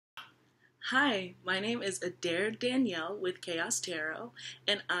Hi, my name is Adair Danielle with Chaos Tarot,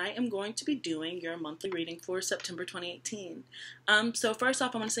 and I am going to be doing your monthly reading for September 2018. So first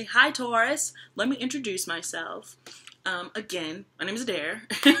off, I want to say hi, Taurus. Let me introduce myself. Again, my name is Adair,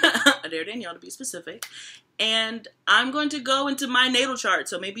 Adair Danielle to be specific, and I'm going to go into my natal chart.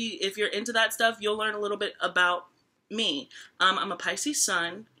 So maybe if you're into that stuff, you'll learn a little bit about me. I'm a Pisces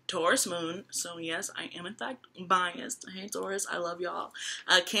sun, Taurus moon, so yes, I am in fact biased. Hey Taurus, I love y'all.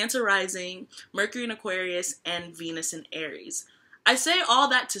 Cancer rising, Mercury in Aquarius, and Venus in Aries. I say all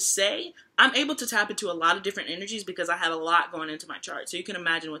that to say I'm able to tap into a lot of different energies because I have a lot going into my chart. So you can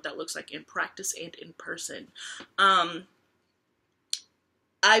imagine what that looks like in practice and in person. I'm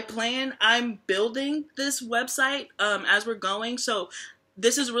building this website as we're going. So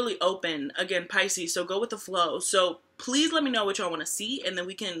this is really open. Again, Pisces, so go with the flow. So please let me know what y'all want to see, and then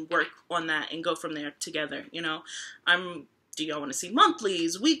we can work on that and go from there together. You know, do y'all want to see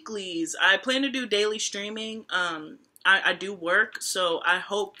monthlies, weeklies? I plan to do daily streaming. I do work, so I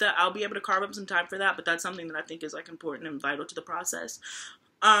hope that I'll be able to carve up some time for that, but that's something that I think is like important and vital to the process.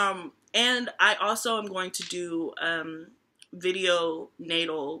 And I also am going to do video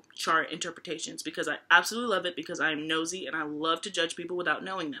natal chart interpretations because I absolutely love it, because I'm nosy and I love to judge people without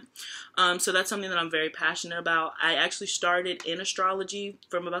knowing them. So that's something that I'm very passionate about. I actually started in astrology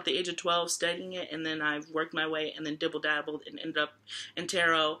from about the age of 12 studying it, and then I've worked my way and then dibble-dabbled and ended up in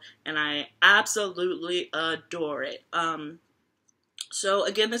tarot, and I absolutely adore it. So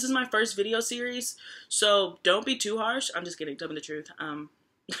again, this is my first video series, so don't be too harsh. I'm just kidding, tell me the truth.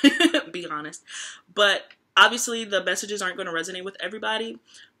 Be honest. But obviously, the messages aren't going to resonate with everybody,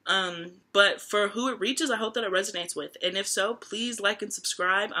 but for who it reaches, I hope that it resonates with. And if so, please like and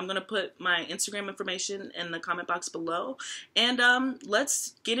subscribe. I'm going to put my Instagram information in the comment box below. And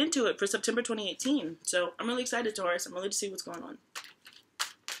let's get into it for September 2018. So I'm really excited, Taurus. I'm really to see what's going on.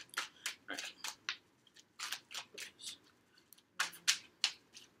 All right.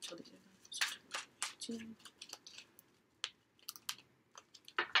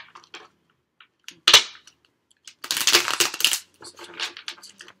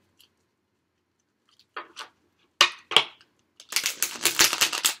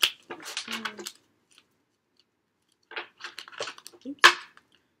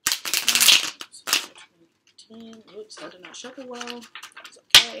 Oops, that did not shuffle well. That was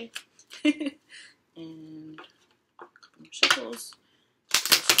okay. And a couple more shuffles.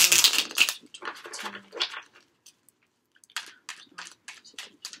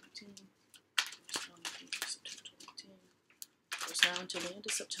 Now until the end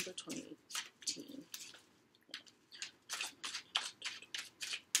of September 2018.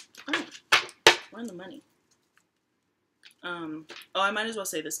 Alright, we're in the money. I might as well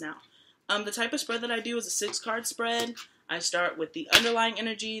say this now. The type of spread that I do is a 6-card spread. I start with the underlying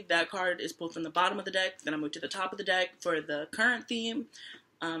energy. That card is pulled from the bottom of the deck. Then I move to the top of the deck for the current theme,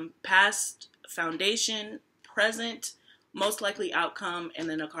 past, foundation, present, most likely outcome, and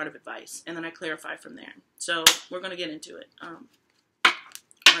then a card of advice. And then I clarify from there. So we're going to get into it.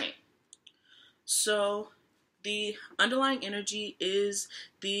 Right. So the underlying energy is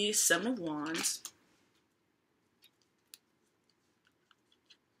the 7 of Wands.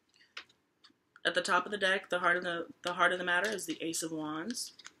 At the top of the deck, the heart of the matter is the Ace of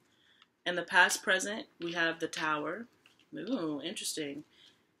Wands. In the past present, we have the Tower. Ooh, interesting.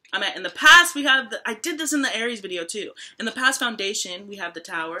 In the past, we have I did this in the Aries video too. In the past foundation, we have the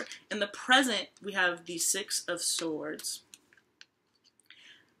Tower. In the present, we have the 6 of Swords.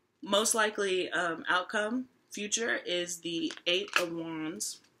 Most likely outcome, future, is the 8 of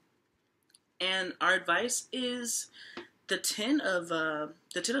Wands. And our advice is the 10 of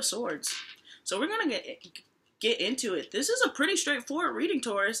Swords. So we're gonna get into it. This is a pretty straightforward reading,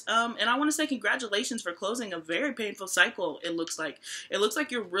 Taurus. And I want to say congratulations for closing a very painful cycle. It looks like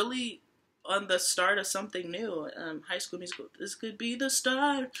you're really on the start of something new. High School Musical. This could be the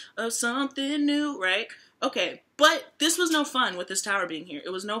start of something new, right? Okay, but this was no fun with this Tower being here.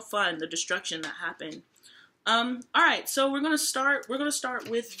 It was no fun, the destruction that happened. All right, so we're gonna start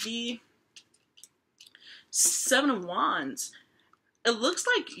with the 7 of Wands. It looks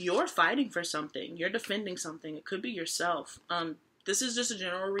like you're fighting for something. You're defending something. It could be yourself. This is just a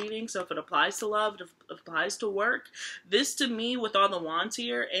general reading, so if it applies to love, if it applies to work, this to me, with all the wands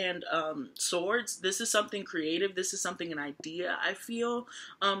here and swords, this is something creative. This is something, an idea, I feel,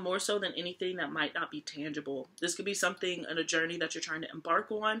 more so than anything that might not be tangible. This could be something in a journey that you're trying to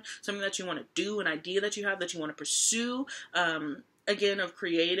embark on, something that you want to do, an idea that you have that you want to pursue. Again, of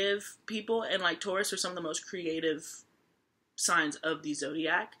creative people, and like Taurus are some of the most creative signs of the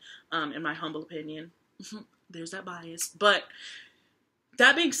zodiac, in my humble opinion. There's that bias, but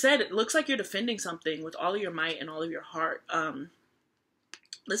that being said, it looks like you're defending something with all of your might and all of your heart.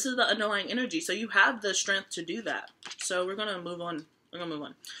 This is the underlying energy, so you have the strength to do that. So we're gonna move on.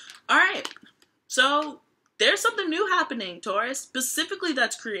 All right. So there's something new happening, Taurus. Specifically,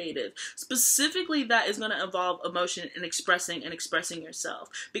 that's creative. Specifically, that is gonna involve emotion and expressing yourself,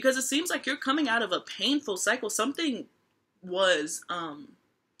 because it seems like you're coming out of a painful cycle.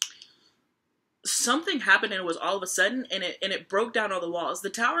 Something happened, and it was all of a sudden, and it broke down all the walls.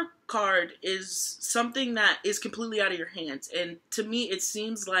 The Tower card is something that is completely out of your hands, and to me it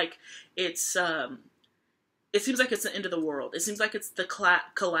seems like it's the end of the world. It seems like it's the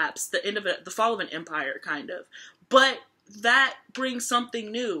collapse, the end of it, the fall of an empire, kind of. But that brings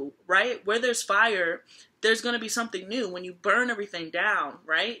something new, right? Where there's fire, there's going to be something new. When you burn everything down,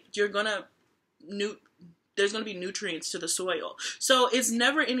 right? There's going to be nutrients to the soil. So it's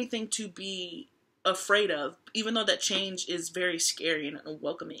never anything to be afraid of, even though that change is very scary and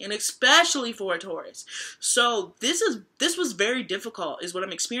unwelcoming, and especially for a Taurus. So this was very difficult, is what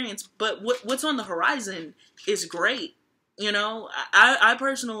I'm experiencing. But what's on the horizon is great. You know, I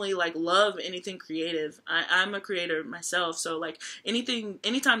personally love anything creative. I'm a creator myself, so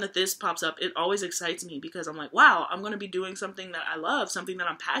anytime that this pops up, it always excites me, because I'm like, wow, I'm going to be doing something that I love, something that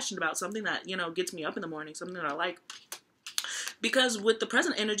I'm passionate about, something that, gets me up in the morning, something that I like. Because with the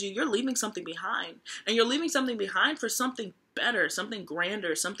present energy, you're leaving something behind, and you're leaving something behind for something better, something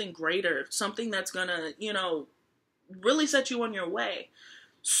grander, something greater, something that's going to, really set you on your way.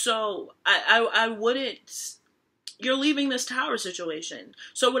 So I wouldn't... You're leaving this tower situation.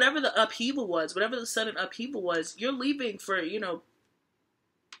 So whatever the upheaval was, whatever the sudden upheaval was, you're leaving for,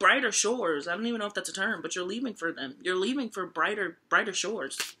 brighter shores. I don't even know if that's a term, but you're leaving for them. You're leaving for brighter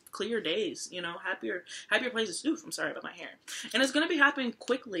shores, clear days, happier places. Oof, I'm sorry about my hair. And it's going to be happening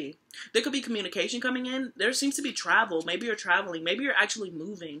quickly. There could be communication coming in. There seems to be travel. Maybe you're traveling. Maybe you're actually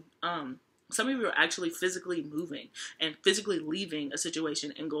moving. Some of you are actually physically moving and physically leaving a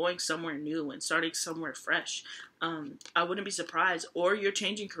situation and going somewhere new and starting somewhere fresh. I wouldn't be surprised. Or you're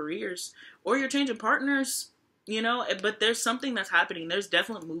changing careers, or you're changing partners, but there's something that's happening. There's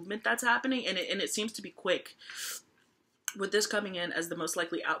definite movement that's happening, and it seems to be quick. With this coming in as the most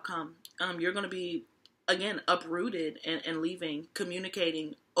likely outcome, you're going to be, again, uprooted and leaving,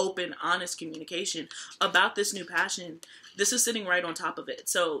 communicating, open, honest communication about this new passion. This is sitting right on top of it.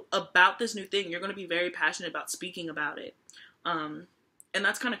 So about this new thing, you're going to be very passionate about speaking about it. And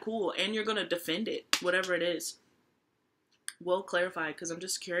that's kind of cool. And you're going to defend it, whatever it is. We'll clarify, because I'm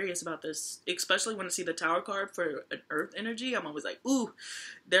just curious about this, especially when I see the Tower card for an Earth energy. I'm always like, ooh,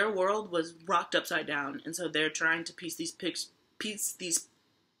 their world was rocked upside down, and so they're trying to piece these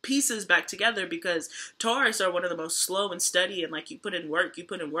pieces back together, because Taurus are one of the most slow and steady, and you put in work,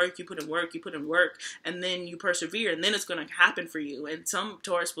 and then you persevere, and then it's going to happen for you. And some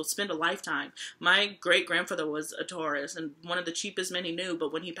Taurus will spend a lifetime. My great grandfather was a Taurus, and one of the cheapest men he knew,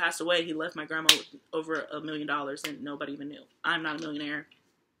 but when he passed away, he left my grandma with over $1 million, and nobody even knew. I'm not a millionaire.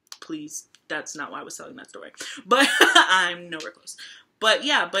 Please, that's not why I was telling that story. But I'm nowhere close. But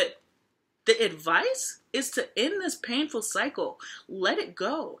yeah, the advice is to end this painful cycle. Let it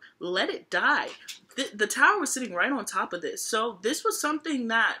go. Let it die. The tower was sitting right on top of this. So this was something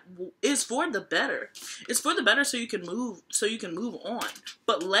that is for the better. It's for the better, so you can move on.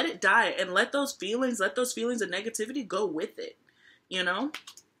 But let it die, and let those feelings of negativity go with it.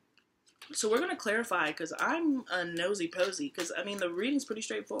 So we're going to clarify, because I'm a nosy posy, because, the reading's pretty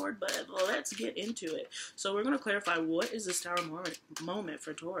straightforward, but let's get into it. So we're going to clarify, what is this Tower moment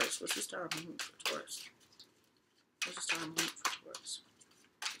for Taurus? What's this Tower moment for Taurus?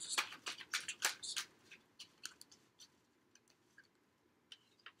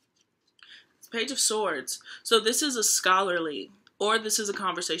 It's Page of Swords. So this is a scholarly, or this is a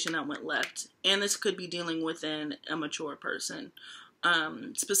conversation that went left, and this could be dealing with an immature person.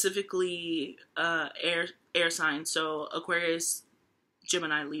 Specifically air signs, so Aquarius,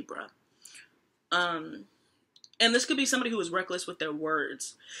 Gemini, Libra. And this could be somebody who was reckless with their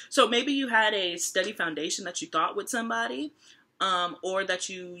words. So maybe you had a steady foundation that you thought with somebody, or that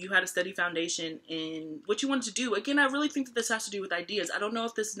you had a steady foundation in what you wanted to do. Again, I really think that this has to do with ideas. I don't know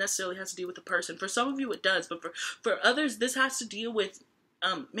if this necessarily has to do with the person. For some of you it does, but for others, this has to deal with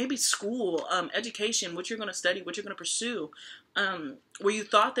maybe school, education, what you're going to study, what you're going to pursue, where you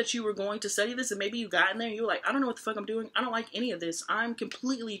thought that you were going to study this, and maybe you got in there and you were like, I don't know what the fuck I'm doing. I don't like any of this. I'm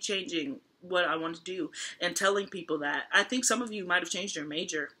completely changing what I want to do, and telling people that. I think some of you might have changed your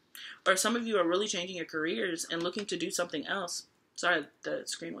major, or some of you are really changing your careers and looking to do something else. Sorry, the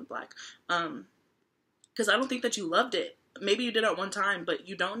screen went black. Because I don't think that you loved it. Maybe you did at one time, but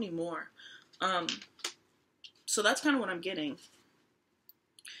you don't anymore. So that's kind of what I'm getting.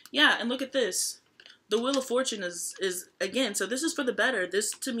 Yeah, and look at this. The Wheel of Fortune is again, so this is for the better.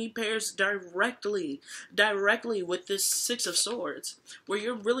 This to me pairs directly with this Six of Swords, where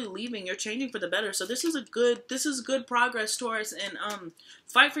you're really leaving, you're changing for the better. So this is good progress, Taurus, and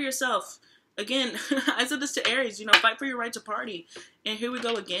fight for yourself. Again, I said this to Aries, you know, fight for your right to party. And here we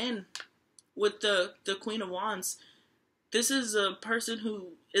go again with the Queen of Wands. This is a person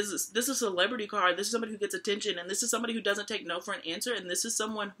who this is a celebrity card. This is somebody who gets attention, and this is somebody who doesn't take no for an answer, and this is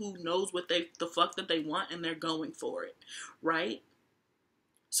someone who knows what the fuck that they want, and they're going for it, right?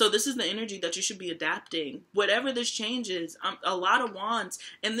 So this is the energy that you should be adapting. Whatever this change is, a lot of wands,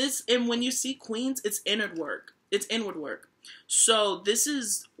 and when you see queens, it's inward work. It's inward work. So this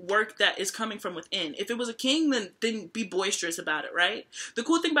is work that is coming from within. If it was a king, then be boisterous about it, right? The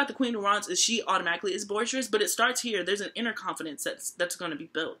cool thing about the Queen of Wands is she automatically is boisterous, but it starts here. There's an inner confidence that's going to be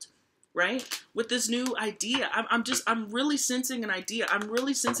built, right? With this new idea, I'm really sensing an idea. I'm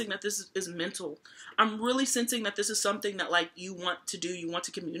really sensing that this is mental. I'm really sensing that this is something that like you want to do, you want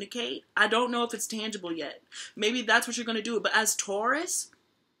to communicate. I don't know if it's tangible yet. Maybe that's what you're going to do. But as Taurus,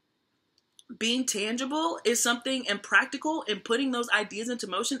 being tangible is something, and practical, and putting those ideas into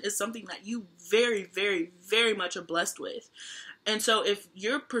motion is something that you very, very, very much are blessed with. And so if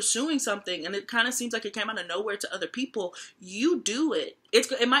you're pursuing something and it kind of seems like it came out of nowhere to other people, you do it.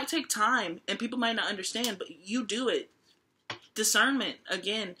 It might take time and people might not understand, but you do it. Discernment,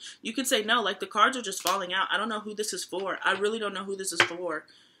 again, you can say no, like the cards are just falling out. I don't know who this is for. I really don't know who this is for.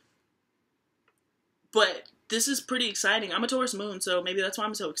 But this is pretty exciting. I'm a Taurus moon, so maybe that's why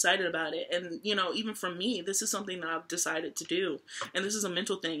I'm so excited about it. And, you know, even for me, this is something that I've decided to do. And this is a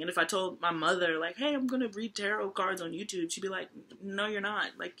mental thing. And if I told my mother, like, hey, I'm going to read tarot cards on YouTube, she'd be like, no, you're not.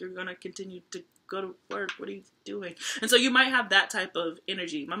 Like, you're going to continue to go to work. What are you doing? And so you might have that type of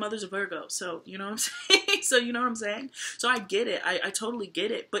energy. My mother's a Virgo, so you know what I'm saying? So you know what I'm saying? So I get it. I totally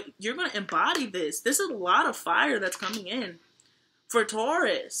get it. But you're going to embody this. This is a lot of fire that's coming in for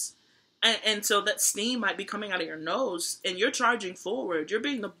Taurus. And so that steam might be coming out of your nose, and you're charging forward. You're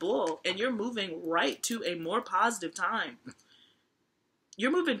being the bull, and you're moving right to a more positive time.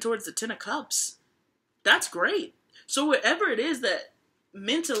 You're moving towards the 10 of Cups. That's great. So whatever it is that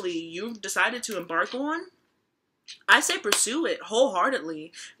mentally you've decided to embark on, I say pursue it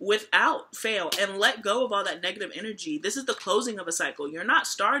wholeheartedly without fail and let go of all that negative energy. This is the closing of a cycle. You're not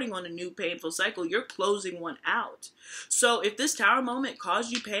starting on a new painful cycle. You're closing one out. So if this tower moment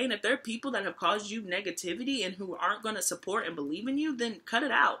caused you pain, if there are people that have caused you negativity and who aren't going to support and believe in you, then cut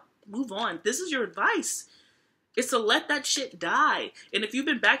it out. Move on. This is your advice. It's to let that shit die. And if you've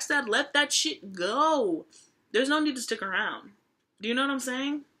been backstabbed, let that shit go. There's no need to stick around. Do you know what I'm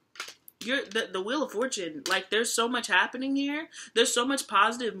saying? You're the Wheel of Fortune, like there's so much happening here. There's so much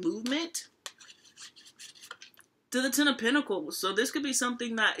positive movement to the 10 of Pentacles. So this could be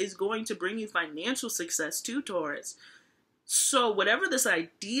something that is going to bring you financial success too, Taurus. So whatever this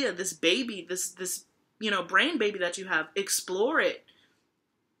idea, this baby, this you know, brain baby that you have, explore it.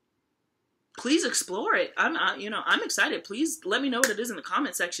 Please explore it. I'm excited. Please let me know what it is in the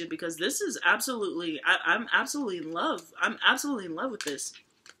comment section, because this is absolutely, I'm absolutely in love. I'm absolutely in love with this.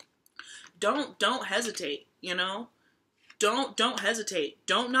 Don't hesitate, you know? Don't hesitate.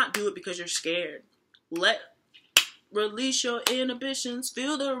 Don't not do it because you're scared. Release your inhibitions.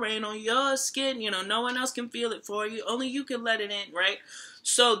 Feel the rain on your skin. You know, no one else can feel it for you. Only you can let it in, right?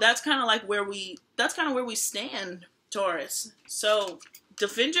 So that's kind of like where we stand, Taurus. So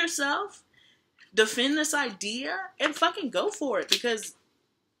defend yourself. Defend this idea and fucking go for it, because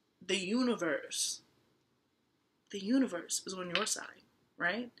the universe is on your side.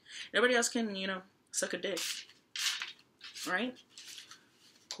 Right? Everybody else can, you know, suck a dick. Right?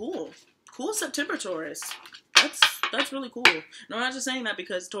 Cool. Cool September, Taurus. That's really cool. No, I'm not just saying that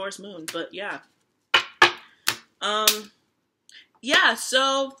because Taurus moon, but yeah. Yeah,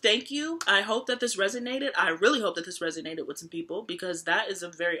 so thank you. I hope that this resonated. I really hope that this resonated with some people, because that is a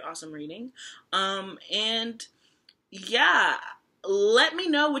very awesome reading. And yeah, let me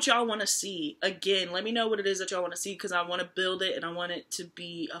know what y'all want to see. Again, let me know what it is that y'all want to see, because I want to build it and I want it to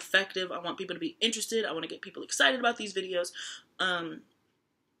be effective. I want people to be interested. I want to get people excited about these videos. And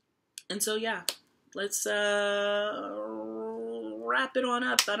so, yeah, let's wrap it on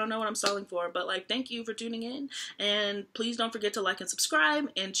up. I don't know what I'm stalling for, but like, thank you for tuning in. And please don't forget to like and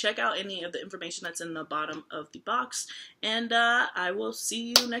subscribe and check out any of the information that's in the bottom of the box. And I will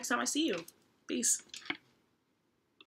see you next time I see you. Peace.